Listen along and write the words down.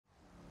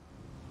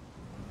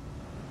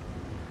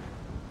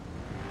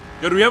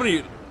Yo, do we have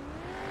any?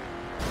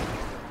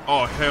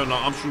 Oh hell no,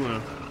 I'm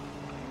shooting.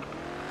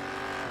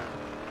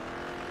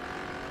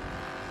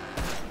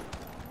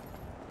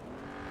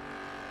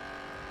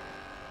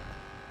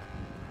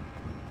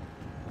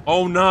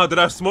 Oh nah, did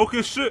I smoke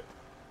his shit?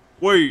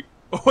 Wait,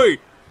 wait.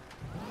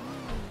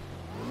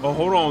 Oh,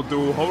 hold on,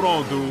 dude. Hold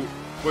on, dude.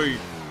 Wait.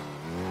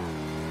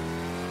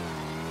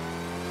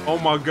 Oh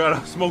my god,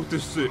 I smoked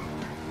this shit.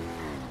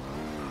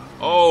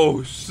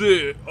 Oh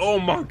shit. Oh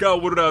my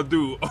god, what did I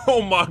do?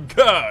 Oh my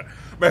god.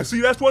 Man,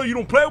 see, that's why you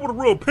don't play with a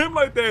real pimp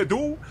like that,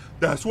 dude.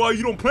 That's why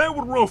you don't play with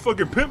a real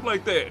fucking pimp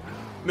like that.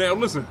 Now,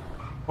 listen.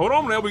 Hold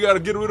on now, we gotta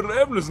get rid of the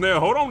evidence now.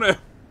 Hold on now.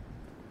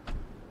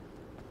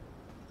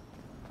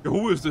 Yo,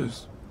 who is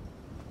this?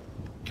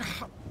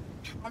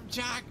 I'm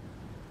Jack.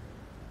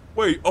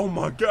 Wait, oh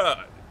my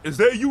god. Is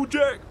that you,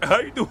 Jack? How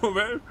you doing,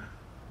 man?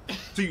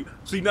 See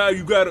now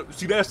you gotta,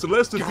 see that's the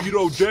lesson for you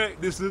though, Jack.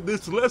 This is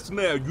the lesson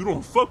now. You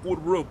don't fuck with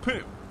a real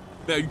pimp.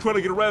 Now, you trying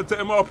to get around to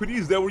MRPD,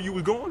 is that where you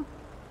was going?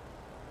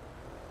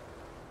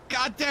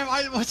 God damn,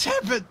 what's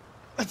happened?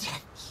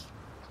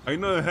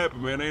 Ain't nothing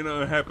happened, man. Ain't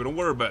nothing happened. Don't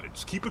worry about it.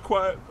 Just keep it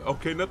quiet.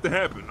 Okay, nothing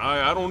happened.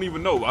 I don't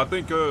even know. I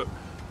think,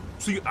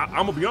 see,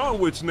 I'm gonna be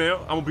honest with you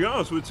now. I'm gonna be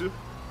honest with you.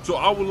 So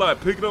I was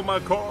like picking up my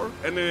car,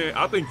 and then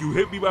I think you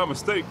hit me by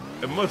mistake.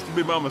 It must have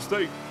been by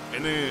mistake.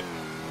 And then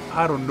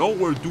out of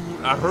nowhere,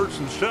 dude, I heard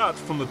some shots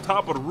from the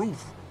top of the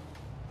roof.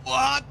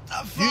 What the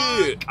fuck?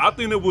 Yeah, I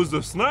think it was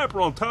the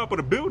sniper on top of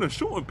the building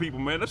shooting people,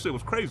 man. That shit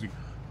was crazy.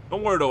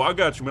 Don't worry though, I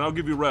got you, man. I'll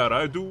give you a ride.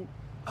 I do.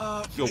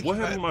 Yo, what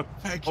happened to my?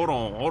 Hold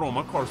on,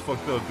 my car's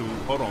fucked up, dude.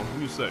 Hold on, give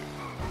me a sec.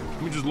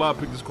 Let me just live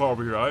pick this car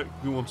over here, all right?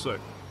 Give me 1 sec.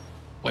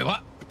 Wait,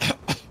 what?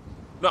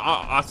 No,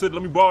 I said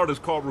let me borrow this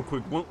car real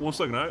quick. One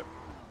second, all right?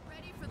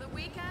 Ready for the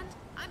weekend?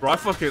 Bro,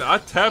 I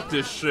tapped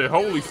this shit.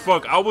 Holy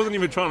fuck, I wasn't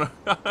even trying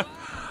to.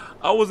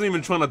 I wasn't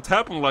even trying to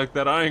tap him like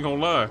that. I ain't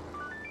gonna lie.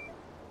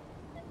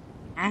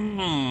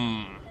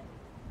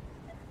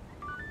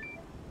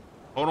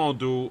 Hold on,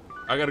 dude.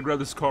 I gotta grab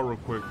this car real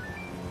quick.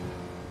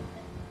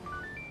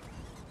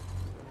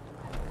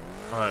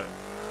 Alright.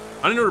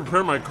 I need to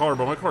repair my car,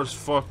 but my car's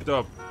fucked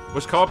up.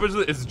 Which cop is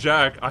it? It's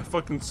Jack. I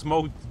fucking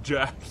smoked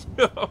Jack.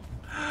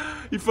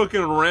 He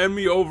fucking ran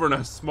me over and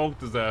I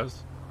smoked his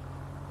ass.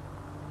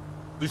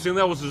 Do you think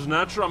that was just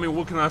natural? I mean,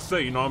 what can I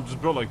say? You know, I'm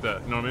just built like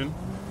that. You know what I mean?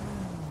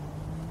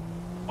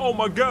 Oh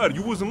my god,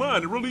 you wasn't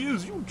lying. It really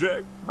is you,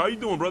 Jack. How you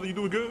doing, brother? You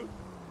doing good?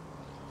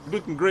 You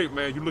looking great,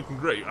 man. You looking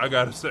great. I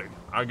gotta say,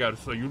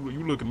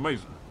 you looking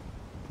amazing.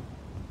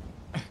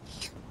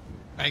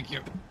 Thank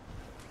you.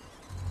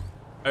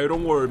 Hey,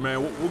 don't worry,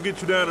 man. We'll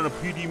get you down in a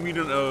PD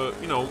meeting,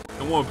 you know,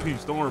 in one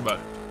piece. Don't worry about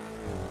it.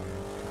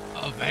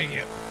 Oh, thank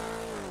you.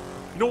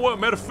 You know what?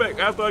 Matter of fact,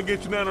 after I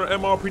get you down to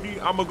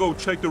MRPD, I'm gonna go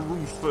check the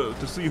roofs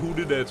to see who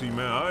did that to you,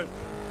 man. All right?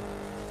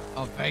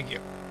 Oh, thank you.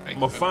 I'm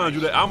gonna find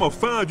you that. I'm gonna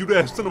find you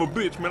that son of a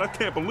bitch, man. I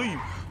can't believe.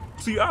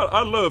 See,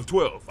 I love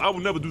 12. I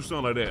would never do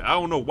something like that. I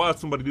don't know why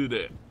somebody did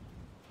that.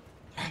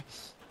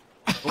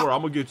 Don't worry,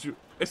 I'm gonna get you.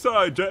 It's all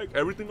right, Jack.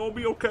 Everything gonna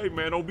be okay,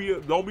 man. Don't be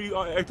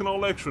acting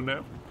all extra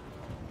now.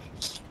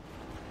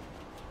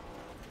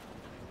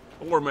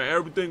 Don't worry, man.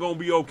 Everything gonna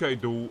be okay,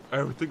 dude.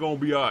 Everything gonna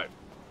be all right.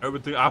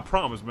 Everything. I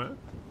promise, man.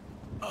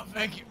 Oh,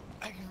 thank you.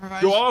 Thank you very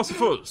much. Yo, Oscar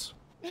first.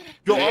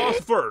 Yo,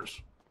 Oscar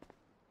first.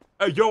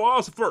 Hey, yo,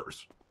 Oscar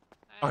first.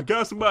 I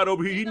got somebody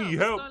over here. He need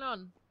help. What's going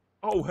on?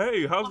 Oh,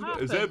 hey, how's What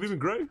it? Is that happened? Vivian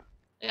Gray?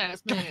 Yeah,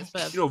 it's me. It's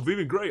Bev. You know,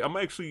 Vivian Gray, I'm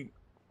actually,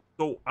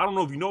 so I don't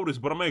know if you know this,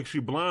 but I'm actually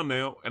blind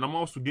now, and I'm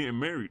also getting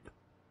married.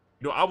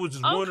 You know, I was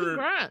just wondering.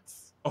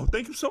 Congrats. Oh,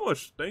 thank you so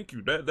much. Thank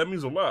you. That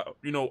means a lot.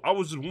 You know, I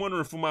was just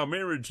wondering for my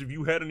marriage if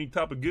you had any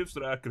type of gifts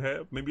that I could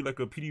have. Maybe like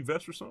a PD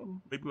vest or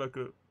something. Maybe like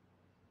a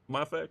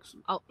my fax.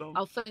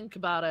 I'll think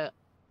about it.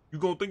 You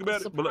gonna think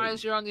about it?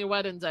 Surprise you on your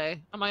wedding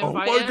day. Am I Oh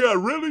invited? my god,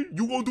 really?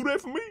 You gonna do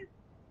that for me?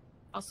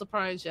 I'll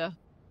surprise you.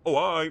 Oh,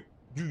 all right.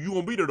 You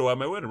gonna be there though at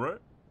my wedding, right?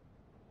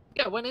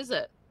 Yeah, when is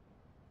it?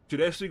 So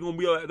that shit gonna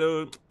be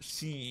like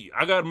see,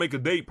 I gotta make a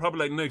date probably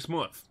like next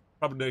month.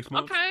 Probably next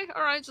month. Okay,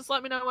 alright, just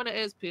let me know when it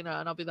is, Peanut,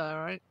 and I'll be there,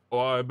 alright? Oh,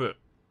 I bet.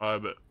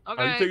 Okay.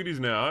 Alright, you take it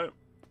easy now, alright?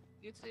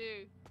 You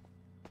too.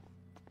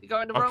 You're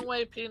going the wrong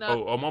way, Peanut.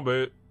 Oh, my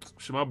bad.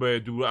 Shit, my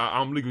bad, dude.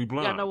 I'm legally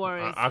blind. Yeah, no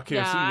worries. I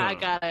can't see now.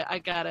 I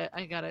got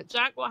it.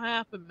 Jack, what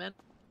happened, man?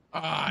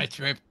 I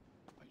tripped.